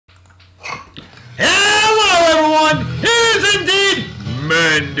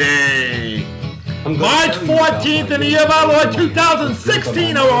14th in the year of our Lord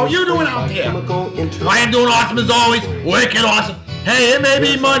 2016. How are you doing out there? I am doing awesome as always. Wicked awesome. Hey, it may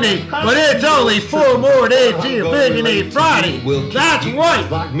be Monday, but it's only 4 more days till Friggin' Friday. That's right.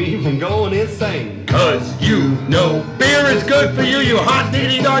 Like me from going insane. Cause you know beer is good for you, you hot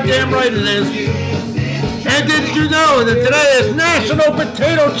diggity dog, damn right it is. And did you know that today is National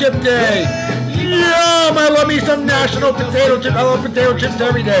Potato Chip Day? Yum! I love me some National Potato Chip. I love potato chips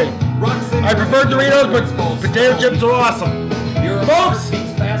every day. I prefer Doritos, but potato chips are awesome. Folks,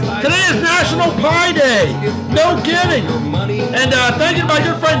 today is National Pie Day. No kidding. And thank you to my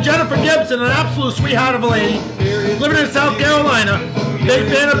good friend Jennifer Gibson, an absolute sweetheart of a lady, living in South Carolina. Big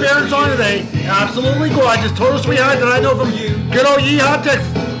fan of Bear and Song today. Absolutely gorgeous. Total sweetheart that I know from good old Yeehaw, Texas.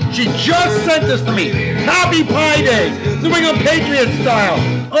 She just sent this to me. Happy Pie Day. New England Patriot style.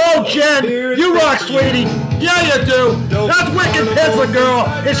 Oh, Jen, you rock, sweetie. Yeah, you do. That's wicked Pizzler, girl.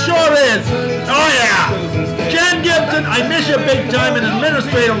 It sure is. Oh, yeah. Jen Gibson, I miss you big time, an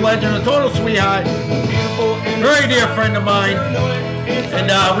administrative legend, a total sweetheart. Very dear friend of mine.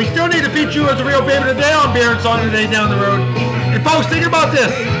 And we still need to feature you as a real baby today on Beer and Song today down the road. And folks, think about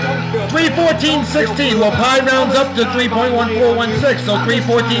this. 314-16. Well, Pi rounds up to 3.1416, so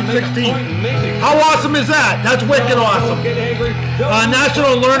 314-16. How awesome is that? That's wicked awesome.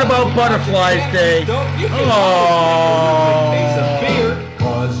 National Learn About Butterflies Day. Oh.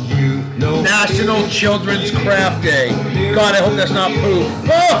 National Children's Craft Day. God, I hope that's not poop.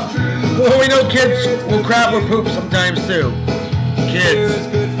 Oh! Well, we know kids will crap or poop sometimes too. Kids.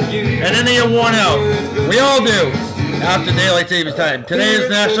 And then they get worn out. We all do. After Daylight Savings Time. Today is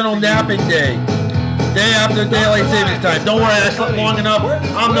National Napping Day. Day after Daylight Savings Time. Don't worry, I slept long enough.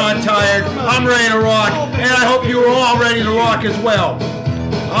 I'm not tired. I'm ready to rock. And I hope you are all ready to rock as well.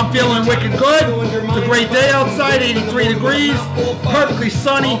 I'm feeling wicked good. It's a great day outside, 83 degrees. Perfectly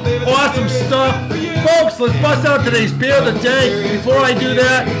sunny. Awesome stuff. Folks, let's bust out today's beer of the day. Before I do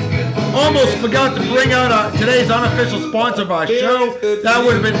that, almost forgot to bring out today's unofficial sponsor of our show. That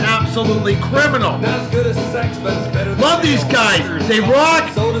would have been absolutely criminal. Love these guys. They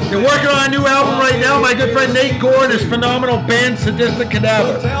rock. They're working on a new album right now. My good friend Nate Gore and his phenomenal band Sadistic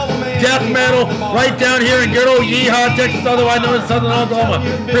Cadaver. Death metal right down here in good old Yeehaw, Texas, otherwise known as Southern Oklahoma.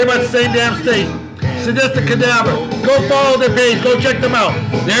 Pretty much the same damn state. Sadistic Cadaver. Go follow their page. Go check them out.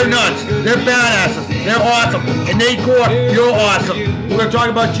 They're nuts. They're badasses. They're awesome. And Nate Gore, you're awesome. We're going to talk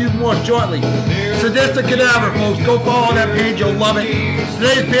about you more shortly. Sadistic Cadaver, folks. Go follow that page. You'll love it.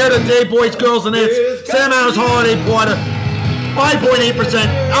 Today's beer of the day, boys, girls, and it's Sam Adams Holiday Porter. 5.8%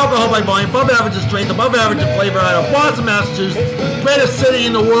 alcohol by volume, above average in strength, above average in flavor, out of Boston, Massachusetts. Greatest city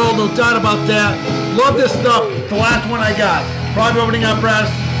in the world, no doubt about that. Love this stuff. The last one I got. Prime opening apparatus,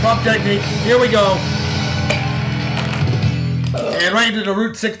 prop technique. Here we go. And right into the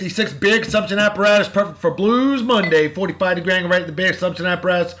Route 66 beer consumption apparatus, perfect for Blues Monday. 45 degree angle right in the beer consumption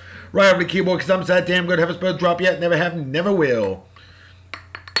apparatus. Right over the keyboard consumption. That damn good. Haven't supposed to drop yet. Never have, never will.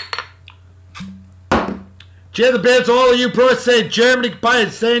 Cheers the beers to all of you pros. Say Germany, goodbye,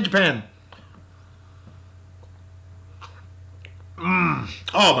 and stay in Japan.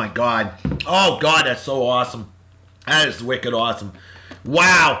 Oh my God. Oh God, that's so awesome. That is wicked awesome.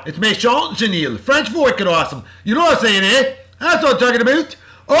 Wow. It's me, Chanel. French for wicked awesome. You know what I'm saying, eh? That's what I'm talking about.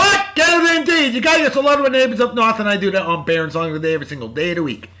 Oh, get it indeed. You guys get a lot of our neighbors up north, and I do that on Bear and Song of the Day every single day of the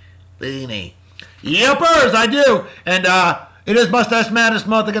week. Yepers, I do. And, it is Mustache Madness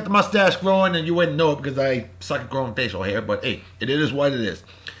month. I got the mustache growing, and you wouldn't know it because I suck at growing facial hair, but hey, it is what it is.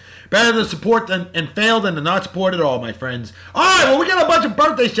 Better to support and fail than to not support at all, my friends. All right, well, we got a bunch of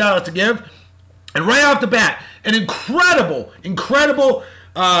birthday shout-outs to give. And right off the bat, an incredible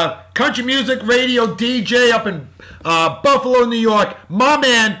country music radio DJ up in Buffalo, New York. My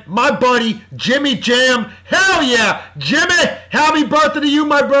man, my buddy, Jimi Jamm. Hell yeah, Jimmy! Happy birthday to you,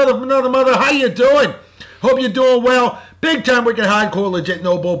 my brother from another mother. How you doing? Hope you're doing well. Big time wicked hardcore legit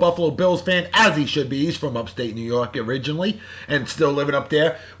no-bull Buffalo Bills fan, as he should be. He's from upstate New York originally and still living up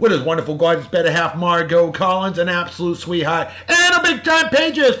there with his wonderful gorgeous better half Margot Collins, an absolute sweetheart, and a big time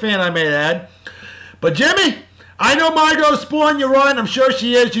Patriots fan, I may add. But Jimmy, I know Margot's spawn you're on. I'm sure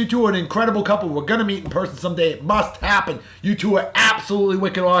she is. You two are an incredible couple. We're going to meet in person someday. It must happen. You two are absolutely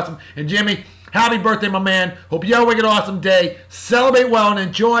wicked awesome. And Jimmy, happy birthday, my man. Hope you have a wicked awesome day. Celebrate well and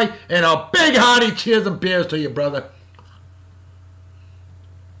enjoy. And a big hearty cheers and beers to you, brother.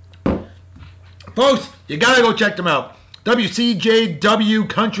 Folks, you got to go check them out. WCJW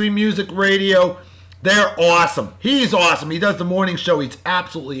Country Music Radio. They're awesome. He's awesome. He does the morning show. He's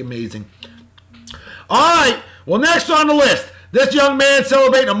absolutely amazing. All right. Well, next on the list, This young man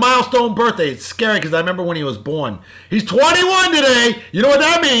celebrating a milestone birthday. It's scary because I remember when he was born. He's 21 today. You know what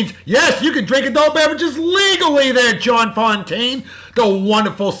that means? Yes, you can drink adult beverages legally there, John Fontaine, the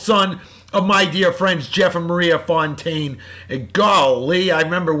wonderful son of my dear friends Jeff and Maria Fontaine. And golly, I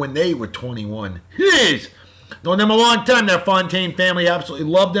remember when they were 21. Jeez. Known them a long time. That Fontaine family absolutely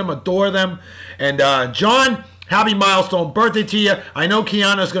loved them, adore them. And John, happy milestone birthday to you. I know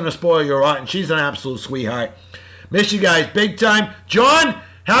Kianna's going to spoil you a lot, and she's an absolute sweetheart. Miss you guys big time. John,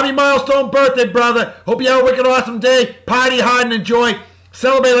 happy milestone birthday, brother. Hope you have a wicked awesome day. Party hard and enjoy.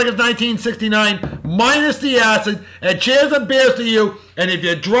 Celebrate like it's 1969, minus the acid. And cheers and beers to you. And if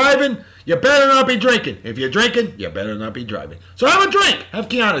you're driving, you better not be drinking. If you're drinking, you better not be driving. So have a drink. Have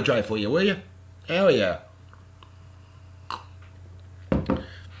Kianna drive for you, will you? Hell yeah.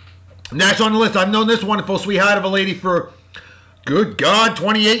 Next on the list, I've known this wonderful sweetheart of a lady for, good God,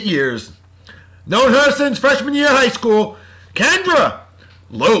 28 years. Known her since freshman year of high school. Kendra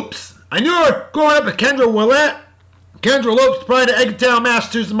Lopes. I knew her growing up at Kendra Willette. Kendra Lopes, pride of Eggertown,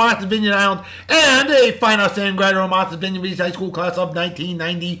 Massachusetts, Martha's Vineyard Island, and a fine outstanding graduate of Martha's Vineyard Beach High School class of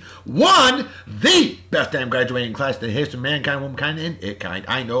 1991. The best damn graduating class in the history of mankind, womankind, and it kind.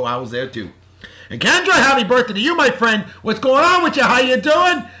 I know I was there too. And Kendra, happy birthday to you, my friend. What's going on with you? How you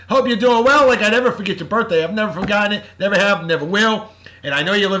doing? Hope you're doing well. Like I never forget your birthday. I've never forgotten it. Never have, never will. And I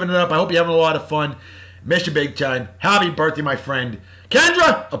know you're living it up. I hope you're having a lot of fun. Miss you big time. Happy birthday, my friend.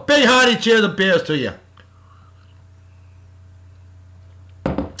 Kendra, a big hearty cheers of beers to you.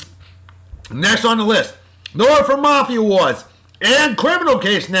 Next on the list, Nora from Mafia Wars and criminal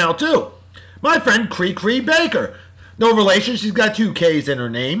case now, too. My friend Krikri Baker. No relation. She's got 2 K's in her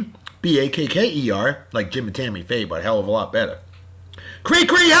name. B-A-K-K-E-R, like Jim and Tammy Faye, but a hell of a lot better.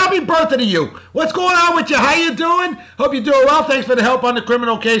 Krikri, happy birthday to you. What's going on with you? How you doing? Hope you're doing well. Thanks for the help on the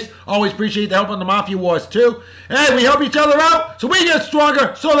criminal case. Always appreciate the help on the Mafia Wars, too. Hey, we help each other out so we get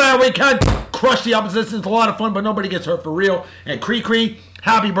stronger so that we can crush the opposition. It's a lot of fun, but nobody gets hurt for real. And Krikri,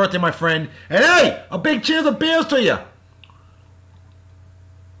 happy birthday, my friend. And hey, a big cheers of beers to you.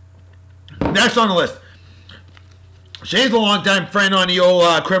 Next on the list. She's a longtime friend on the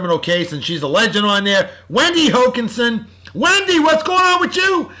old criminal case, and she's a legend on there. Wendy Hokinson. Wendy, what's going on with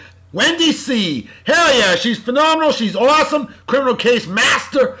you? Wendy C. Hell yeah, she's phenomenal. She's awesome. Criminal case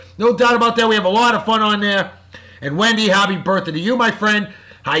master. No doubt about that. We have a lot of fun on there. And Wendy, happy birthday to you, my friend.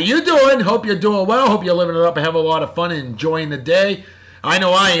 How you doing? Hope you're doing well. Hope you're living it up and having a lot of fun and enjoying the day. I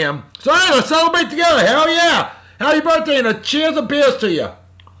know I am. So hey, let's celebrate together. Hell yeah. Happy birthday and a cheers of beers to you.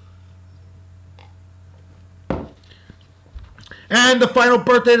 And the final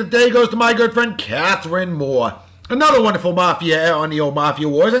birthday of the day goes to my good friend Kathryn Moore. Another wonderful Mafia on the old Mafia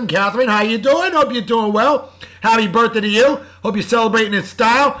Wars. And Kathryn, how you doing? Hope you're doing well. Happy birthday to you. Hope you're celebrating in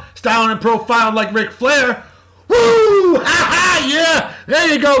style. Styling and profiled like Ric Flair. Woo! Ha ha! Yeah!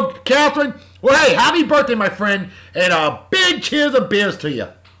 There you go, Kathryn. Well, hey, happy birthday, my friend. And a big cheers of beers to you.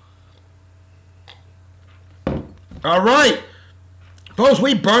 All right. Folks,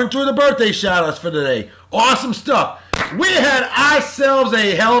 we burned through the birthday shout-outs for today. Awesome stuff. We had ourselves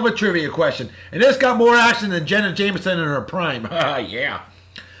a hell of a trivia question. And this got more action than Jenna Jameson in her prime. Yeah.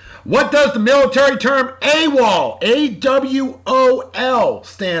 What does the military term AWOL, A-W-O-L,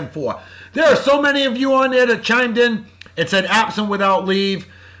 stand for? There are so many of you on there that chimed in and said absent without leave.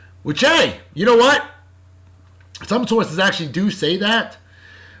 Which, hey, you know what? Some sources actually do say that.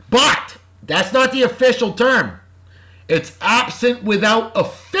 But that's not the official term. It's absent without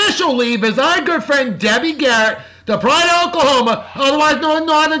official leave, as our good friend Debbie Garrett, the pride of Oklahoma, otherwise known as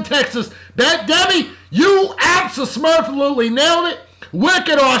Northern Texas. Debbie, you absolutely nailed it.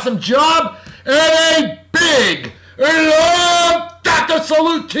 Wicked awesome job. And a big love Dr.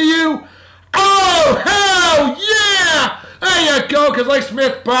 salute to you. Oh, hell yeah. There you go, because like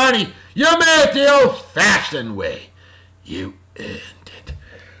Smith Barney, you made it the old-fashioned way. You earned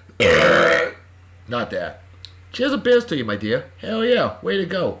it. Not that. Cheers of beers to you, my dear. Hell yeah. Way to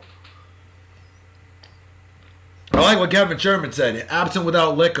go. I like what Kevin Sherman said. Absent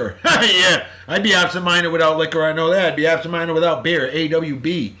without liquor. Yeah. I'd be absent-minded without liquor. I know that. I'd be absent-minded without beer.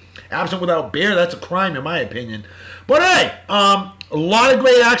 AWB. Absent without beer, that's a crime in my opinion. But hey, a lot of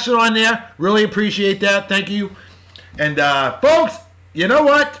great action on there. Really appreciate that. Thank you. And folks, you know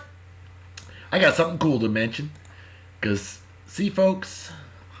what? I got something cool to mention. Because, see folks,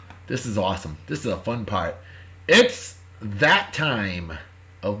 this is awesome. This is a fun part. It's that time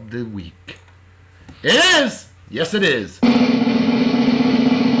of the week. It is. Yes, it is.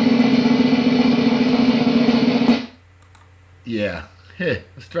 Yeah. Hey,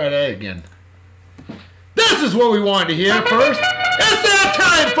 let's try that again. This is what we wanted to hear first. It's that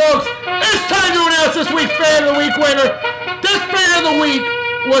time, folks. It's time to announce this week's Fan of the Week winner. This fan of the week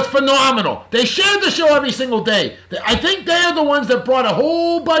was phenomenal. They shared the show every single day. I think they are the ones that brought a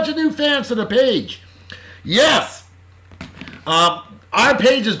whole bunch of new fans to the page. Yes. Our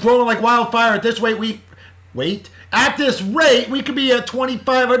page is growing like wildfire at this rate. At this rate, we could be at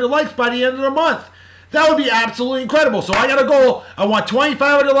 2,500 likes by the end of the month. That would be absolutely incredible. So I got a goal. I want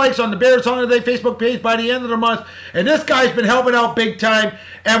 2,500 likes on the Bears Song of the Day Facebook page by the end of the month. And this guy's been helping out big time.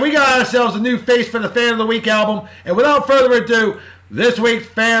 And we got ourselves a new face for the Fan of the Week album. And without further ado, this week's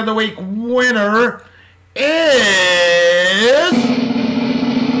Fan of the Week winner is...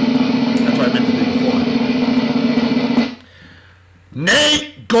 That's what I meant to do before.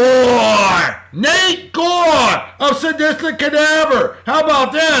 Nate Gore! Nate Gore of Sadistic Cadaver! How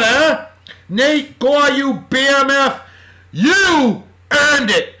about that, huh? Nate Gore, you BMF, you earned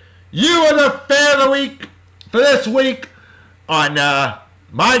it. You are the Fan of the Week for this week on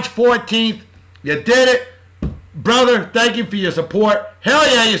March 14th. You did it. Brother, thank you for your support. Hell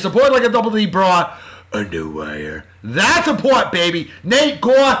yeah, you support like a double D bra. Underwire. That's support, baby. Nate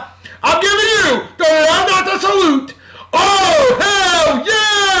Gore, I'm giving you the round out the salute. Oh, hell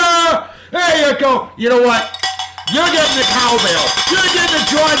yeah! There you go. You know what? You're getting the cowbell. You're getting the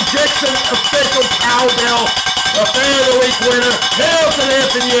John Dixon official cowbell. The Fan of the Week winner. Hail to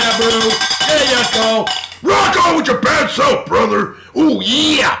Anthony, yeah, bro. There you go. Rock on with your bad self, brother. Ooh,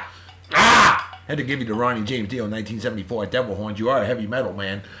 yeah. Had to give you the Ronnie James deal in 1974 at Devil Horns. You are a heavy metal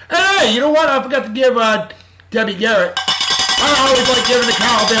man. And hey, you know what? I forgot to give Debbie Garrett. I always like giving the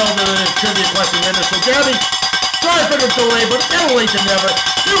cowbell to the trivia question winner. So, Debbie, sorry for the delay, but never late to never.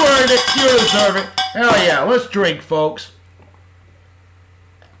 You earned it. You deserve it. Hell yeah. Let's drink, folks.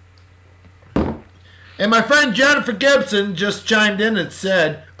 And my friend Jennifer Gibson just chimed in and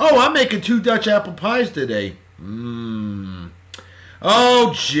said, oh, I'm making 2 Dutch apple pies today.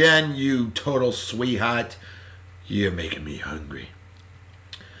 Oh, Jen, you total sweetheart. You're making me hungry.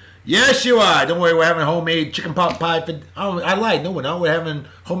 Yes, you are. Don't worry, we're having homemade chicken pot pie for... Oh, I lied. No, we're not. We're having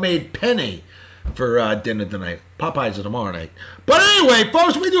homemade penne for dinner tonight. Popeyes are tomorrow night. But anyway,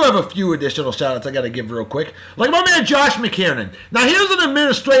 folks, we do have a few additional shout-outs I got to give real quick. Like my man Josh McKiernan. Now, here's an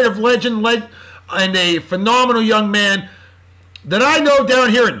administrative legend and a phenomenal young man that I know down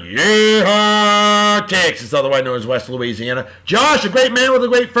here in Yeehaw, Texas, otherwise known as West Louisiana. Josh, a great man with a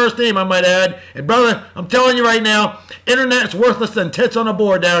great first name, I might add. And brother, I'm telling you right now, internet's worthless than tits on a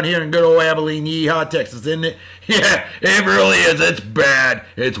board down here in good old Abilene, Yeehaw, Texas, isn't it? Yeah, it really is. It's bad.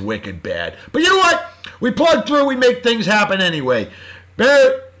 It's wicked bad. But you know what? We plug through. We make things happen anyway.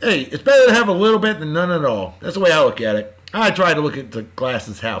 Hey, it's better to have a little bit than none at all. That's the way I look at it. I try to look at the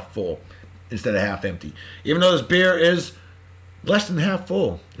glasses half full instead of half empty. Even though this beer is less than half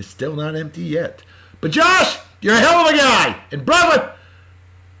full, it's still not empty yet. But Josh, you're a hell of a guy. And brother,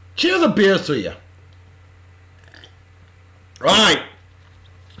 cheers a beer to you. All right.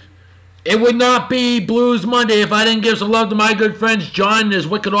 It would not be Blues Monday if I didn't give some love to my good friends John and his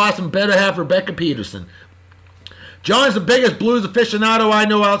wicked awesome better half Rebekah Peterson. John's the biggest blues aficionado I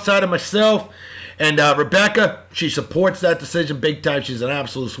know outside of myself. And Rebekah, she supports that decision big time. She's an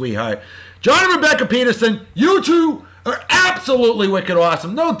absolute sweetheart. John and Rebekah Peterson, you two are absolutely wicked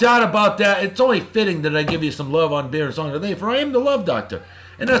awesome. No doubt about that. It's only fitting that I give you some love on Beer and Song of the Day, for I am the love doctor.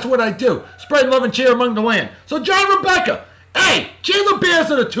 And that's what I do. Spread love and cheer among the land. So John, Rebekah, hey, cheer the beers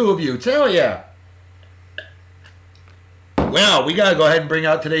to the two of you. Hell yeah. Well, we got to go ahead and bring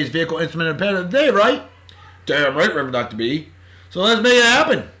out today's vehicle instrument and pet of the day, right? Damn right, Reverend Dr. B. So let's make it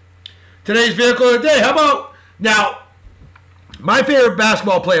happen. Today's vehicle of the day. How about, now, my favorite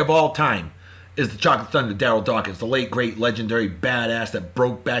basketball player of all time is the Chocolate Thunder, Darryl Dawkins, the late, great, legendary badass that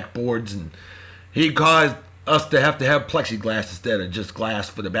broke backboards, and he caused us to have plexiglass instead of just glass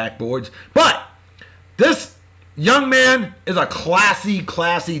for the backboards. But this young man is a classy,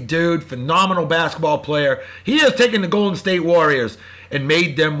 classy dude, phenomenal basketball player. He has taken the Golden State Warriors and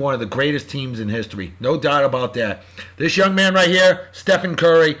made them one of the greatest teams in history. No doubt about that. This young man right here, Stephen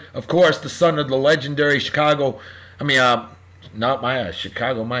Curry, of course, the son of the legendary Chicago, not my ass,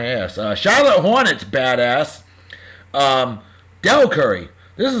 Chicago, my ass. Charlotte Hornets badass, Del Curry.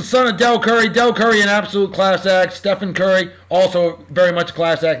 This is the son of Del Curry. Del Curry, an absolute class act. Stephen Curry, also very much a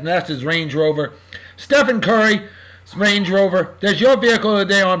class act, and that's his Range Rover. Stephen Curry, Range Rover. There's your vehicle of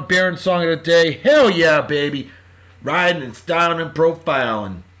the day on Beer and Song of the Day. Hell yeah, baby. Riding and styling and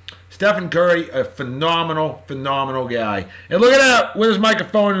profiling. Stephen Curry, a phenomenal, phenomenal guy. And look at that, with his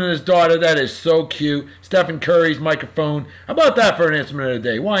microphone and his daughter. That is so cute. Stephen Curry's microphone. How about that for an instrument of the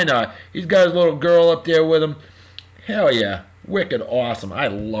day? Why not? He's got his little girl up there with him. Hell yeah. Wicked awesome. I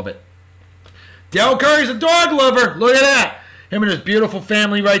love it. Del Curry's a dog lover. Look at that. Him and his beautiful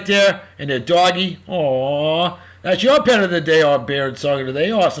family right there. And their doggy. Aww. That's your pen of the day on Bear and Song of the Day.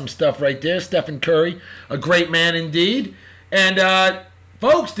 Awesome stuff right there. Stephen Curry, a great man indeed. And,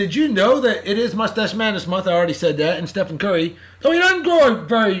 folks, did you know that it is Mustache Madness Month? I already said that. And Stephen Curry, though he doesn't grow a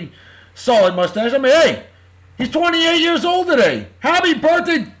very solid mustache, I mean, hey, he's 28 years old today. Happy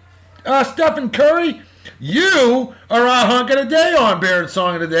birthday, Stephen Curry. You are our hunk of the day on Bear and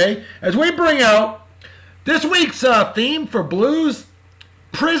Song of the Day as we bring out this week's theme for blues,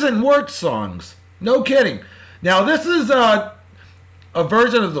 prison work songs. No kidding. Now, this is a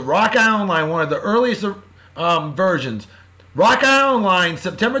version of the Rock Island Line, one of the earliest versions. Rock Island Line,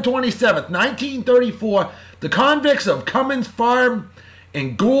 September 27th, 1934. The Convicts of Cummins Farm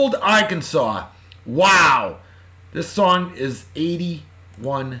in Gould, Arkansas. Wow. This song is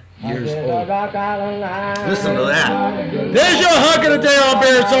 81 years old. Listen to that. There's your hunk of the day on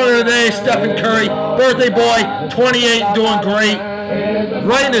Bear Song of the Day. Stephen Curry, birthday boy, 28, doing great.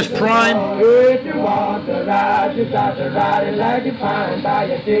 Right in his prime.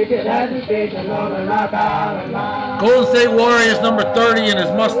 Golden State Warriors, number 30 in his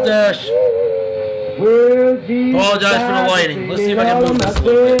mustache. Apologize for the lighting. Let's see if I can move this a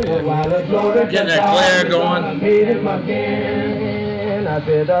little bit. Getting that glare going. We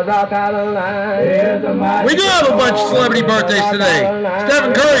do have a bunch of celebrity birthdays today.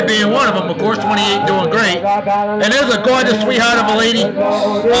 Stephen Curry being one of them, of course, 28, doing great. And there's a gorgeous sweetheart of a lady,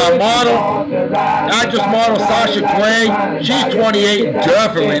 model, actress model Sasha Grey. She's 28,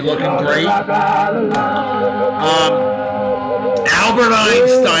 definitely looking great. Albert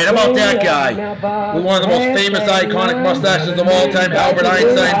Einstein, how about that guy? With one of the most famous, iconic mustaches of all time. Albert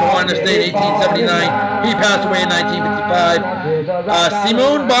Einstein, born in the state in 1879. He passed away in 1955.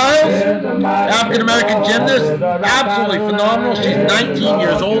 Simone Biles, African-American gymnast, absolutely phenomenal. She's 19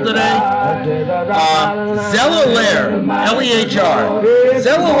 years old today. Zella Lair, L-E-H-R.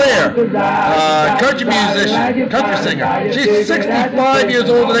 Zella Lair, country musician, country singer. She's 65 years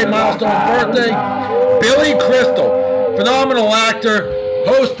old today, milestone birthday. Billy Crystal, phenomenal actor,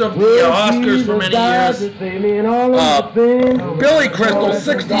 host of the Oscars for many years. Billy Crystal,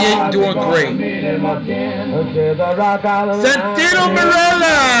 68, doing great. Santino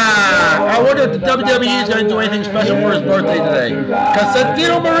Marella! I wonder if the WWE is going to do anything special for his birthday today. Because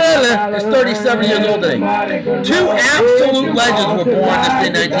Santino Marella is 37 years old today. Two absolute legends were born this day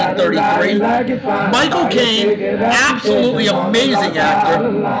in 1933. Michael Caine, absolutely amazing actor.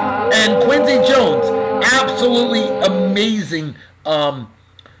 And Quincy Jones, absolutely amazing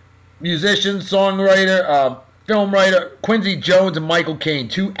musician, songwriter, film writer. Quincy Jones and Michael Caine,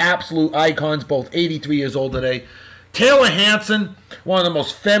 two absolute icons, both 83 years old today. Taylor Hanson, one of the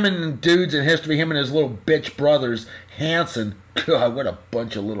most feminine dudes in history, him and his little bitch brothers, Hanson. God, what a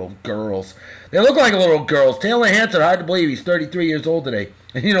bunch of little girls. They look like little girls. Taylor Hanson, hard to believe he's 33 years old today.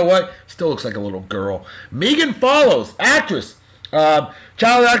 And you know what? Still looks like a little girl. Megan Follows, actress. Child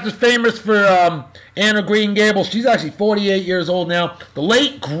actress famous for Anne of Green Gables. She's actually 48 years old now. The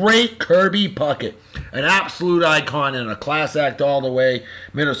late, great Kirby Puckett. An absolute icon and a class act all the way.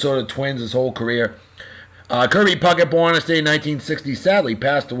 Minnesota Twins his whole career. Kirby Puckett, born in the state in 1960, sadly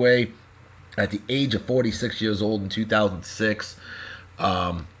passed away at the age of 46 years old in 2006.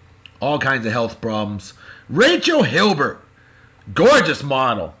 All kinds of health problems. Rachel Hilbert, gorgeous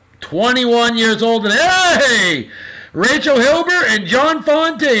model. 21 years old and hey! Rachel Hilbert and John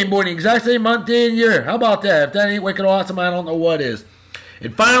Fontaine, born the exact same month, day, and year. How about that? If that ain't wicked awesome, I don't know what is.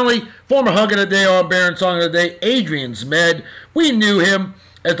 And finally, former hug of the day, on Bear and Song of the Day, Adrian Zmed. We knew him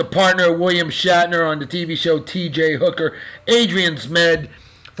as the partner of William Shatner on the TV show T.J. Hooker. Adrian Zmed,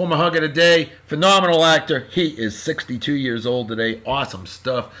 former hug of the day, phenomenal actor. He is 62 years old today. Awesome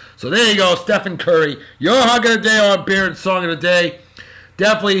stuff. So there you go, Stephen Curry, your hug of the day on Bear and Song of the Day.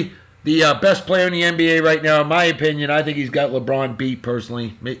 Definitely the best player in the NBA right now, in my opinion. I think he's got LeBron beat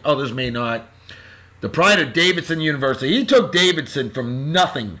personally. Others may not. The pride of Davidson University. He took Davidson from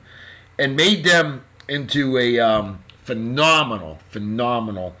nothing and made them into a phenomenal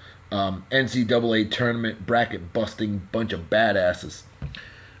NCAA tournament bracket-busting bunch of badasses.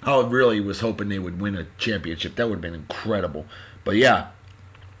 I really was hoping they would win a championship. That would have been incredible. But yeah,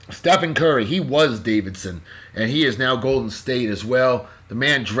 Stephen Curry, he was Davidson, and he is now Golden State as well. The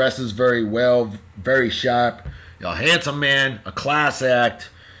man dresses very well, very sharp, a handsome man, a class act,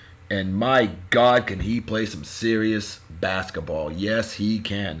 and my God, can he play some serious basketball. Yes, he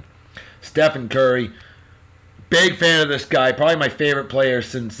can. Stephen Curry, big fan of this guy, probably my favorite player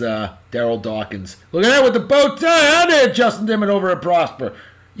since Daryl Dawkins. Look at that with the bow tie. How did Justin Dimmitt over at Prosper?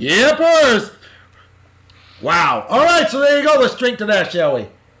 Yippers! Wow. All right, so there you go. Let's drink to that, shall we?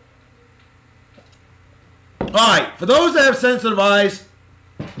 All right, for those that have sensitive eyes,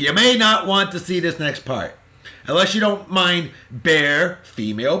 you may not want to see this next part. Unless you don't mind bare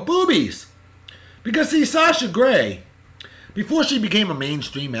female boobies. Because see, Sasha Grey, before she became a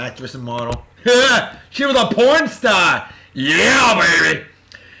mainstream actress and model, she was a porn star. Yeah, baby.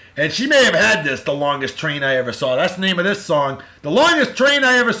 And she may have had this, The Longest Train I Ever Saw. That's the name of this song. The Longest Train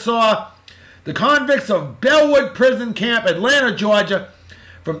I Ever Saw. The Convicts of Bellwood Prison Camp, Atlanta, Georgia.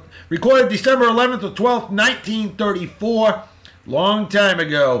 Recorded December 11th or 12th, 1934. Long time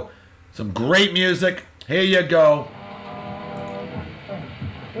ago. Some great music. Here you go.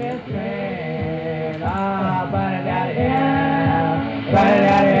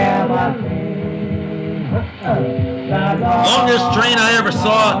 Longest train I ever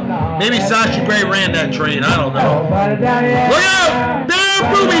saw. Maybe Sasha Grey ran that train. I don't know. Look out!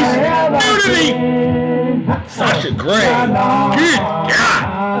 Damn boobies! Nudity! Sasha Grey. Good God!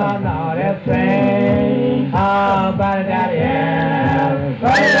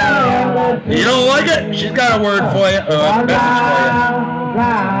 You don't like it? She's got a word for you. A message for you.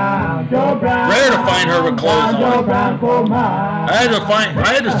 Rare to find her with clothes on. I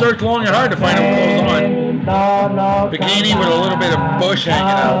had to search long and hard to find her with clothes on. Bikini with a little bit of bush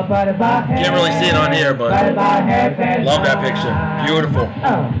hanging out. Can't really see it on here, but love that picture. Beautiful.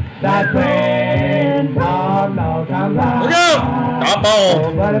 Look out! Not bald. She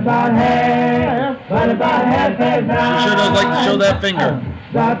sure does like to show that finger.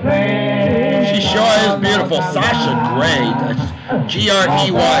 She sure is beautiful. Sasha Grey. That's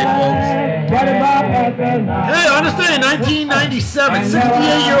G-R-E-Y, folks. Hey, understand, 1997,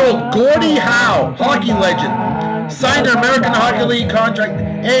 68-year-old Gordie Howe, hockey legend, signed an American Hockey League contract,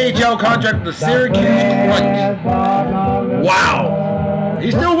 AHL contract with the Syracuse Crunch. Wow.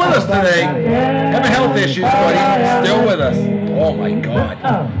 He's still with us today. Having health issues, but he's still with us. Oh, my God.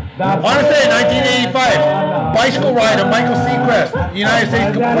 On this day, 1985, bicycle rider Michael Seacrest, the United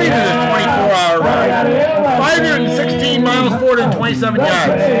States, completed a 24-hour ride. 516 miles, 427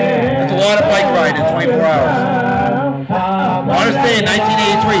 yards. That's a lot of bike riding in 24 hours. On this day, in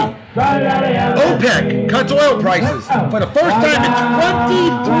 1983, OPEC cuts oil prices for the first time in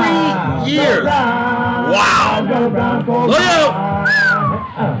 23 years. Wow. Look out.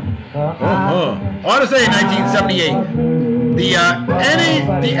 On this day, in 1978, the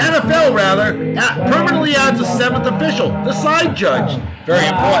NFL permanently adds a seventh official, the side judge. Very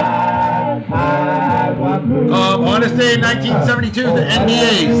important. On this day in 1972, the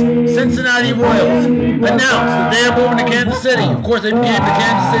NBA's Cincinnati Royals announced that they are moving to Kansas City. Of course, they became the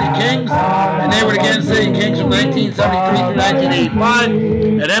Kansas City Kings, and they were the Kansas City Kings from 1973 through 1985,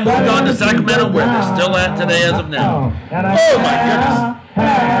 and then moved on to Sacramento, where they're still at today as of now. Oh my goodness.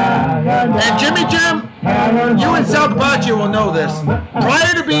 And Jimi Jamm, you and Sal Capaccio will know this.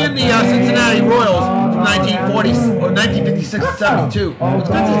 Prior to being the Cincinnati Royals from 1956 to 72, it was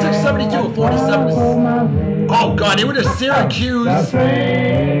 56 72 or 47. Oh God, they were the Syracuse. Were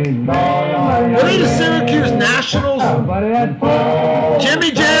they the Syracuse Nationals?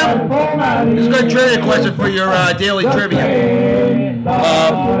 Jimi Jamm. This is a good trivia question for your daily trivia.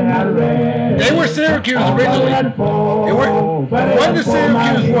 They were Syracuse originally. They were one the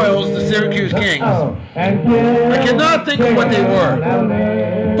Syracuse Royals, the Syracuse Kings. I cannot think of what they were.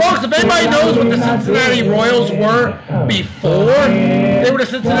 Folks, if anybody knows what the Cincinnati Royals were before they were the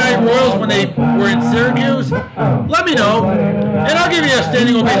Cincinnati Royals when they were in Syracuse, let me know. And I'll give you a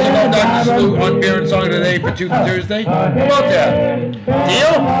standing ovation on Dr. Salute on Beer and Song today for Tuesday. How about that?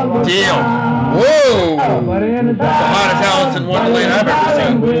 Deal? Deal. Whoa! That's the hottest Alice in Wonderland I've ever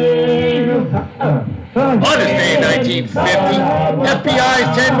seen. On this day in 1950, FBI's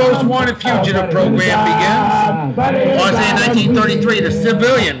 10 Most Wanted Fugitive program begins. On this day in 1933, the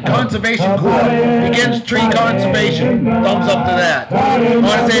Civilian Conservation Corps begins tree conservation. Thumbs up to that. On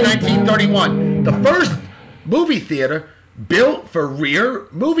this day in 1931, the first movie theater built for rear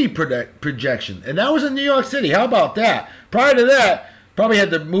movie projection. And that was in New York City. How about that? Prior to that, probably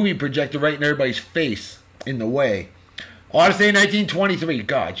had the movie projector right in everybody's face in the way. On this day in 1923,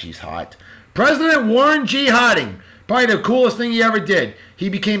 God, she's hot. President Warren G. Harding, probably the coolest thing he ever did. He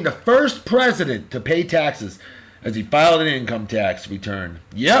became the first president to pay taxes as he filed an income tax return.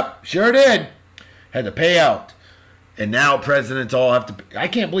 Yep, sure did. Had to pay out. And now presidents all have to pay. I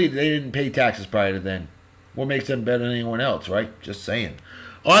can't believe they didn't pay taxes prior to then. What makes them better than anyone else, right? Just saying.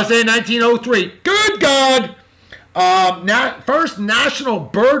 On this day in 1903, good God! First national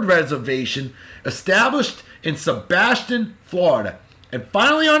bird reservation established in Sebastian, Florida. And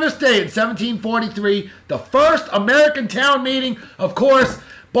finally on this day in 1743, the first American town meeting, of course,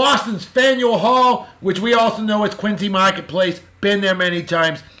 Boston's Faneuil Hall, which we also know as Quincy Marketplace. Been there many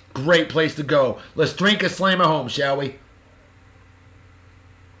times. Great place to go. Let's drink a slam at home, shall we?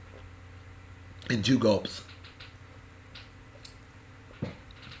 In 2 gulps.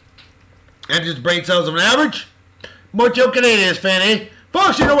 And just brain cells of an average. Mojo Canadians fan, eh?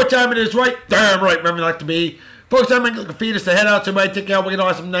 Folks, you know what time it is, right? Damn right, remember like to be. Folks, I'm going to feed us to head out. So everybody take care. We're going to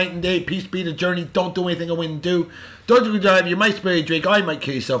have an awesome night and day. Peace be the journey. Don't do anything I wouldn't do. Don't do drive. You might spray a drink. I might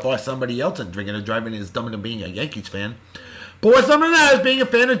kill yourself or somebody else. And drinking or driving is dumber than being a Yankees fan. But what's something that is being a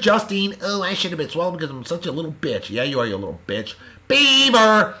fan of Justine? Oh, I should have been swallowed because I'm such a little bitch. Yeah, you are, you little bitch.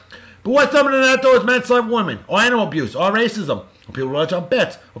 Beaver! But what's something that though is men like women, or animal abuse, or racism, or people who watch on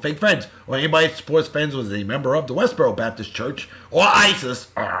bets, or fake friends, or anybody who supports friends was a member of the Westboro Baptist Church, or ISIS.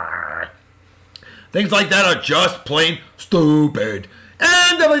 Arrgh. Things like that are just plain stupid.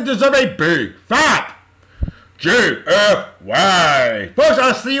 And they deserve a big fat GFY. Folks,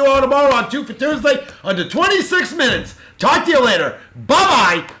 I'll see you all tomorrow on 2 for Tuesday under 26 minutes. Talk to you later.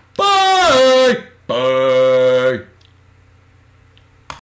 Bye-bye. Bye. Bye.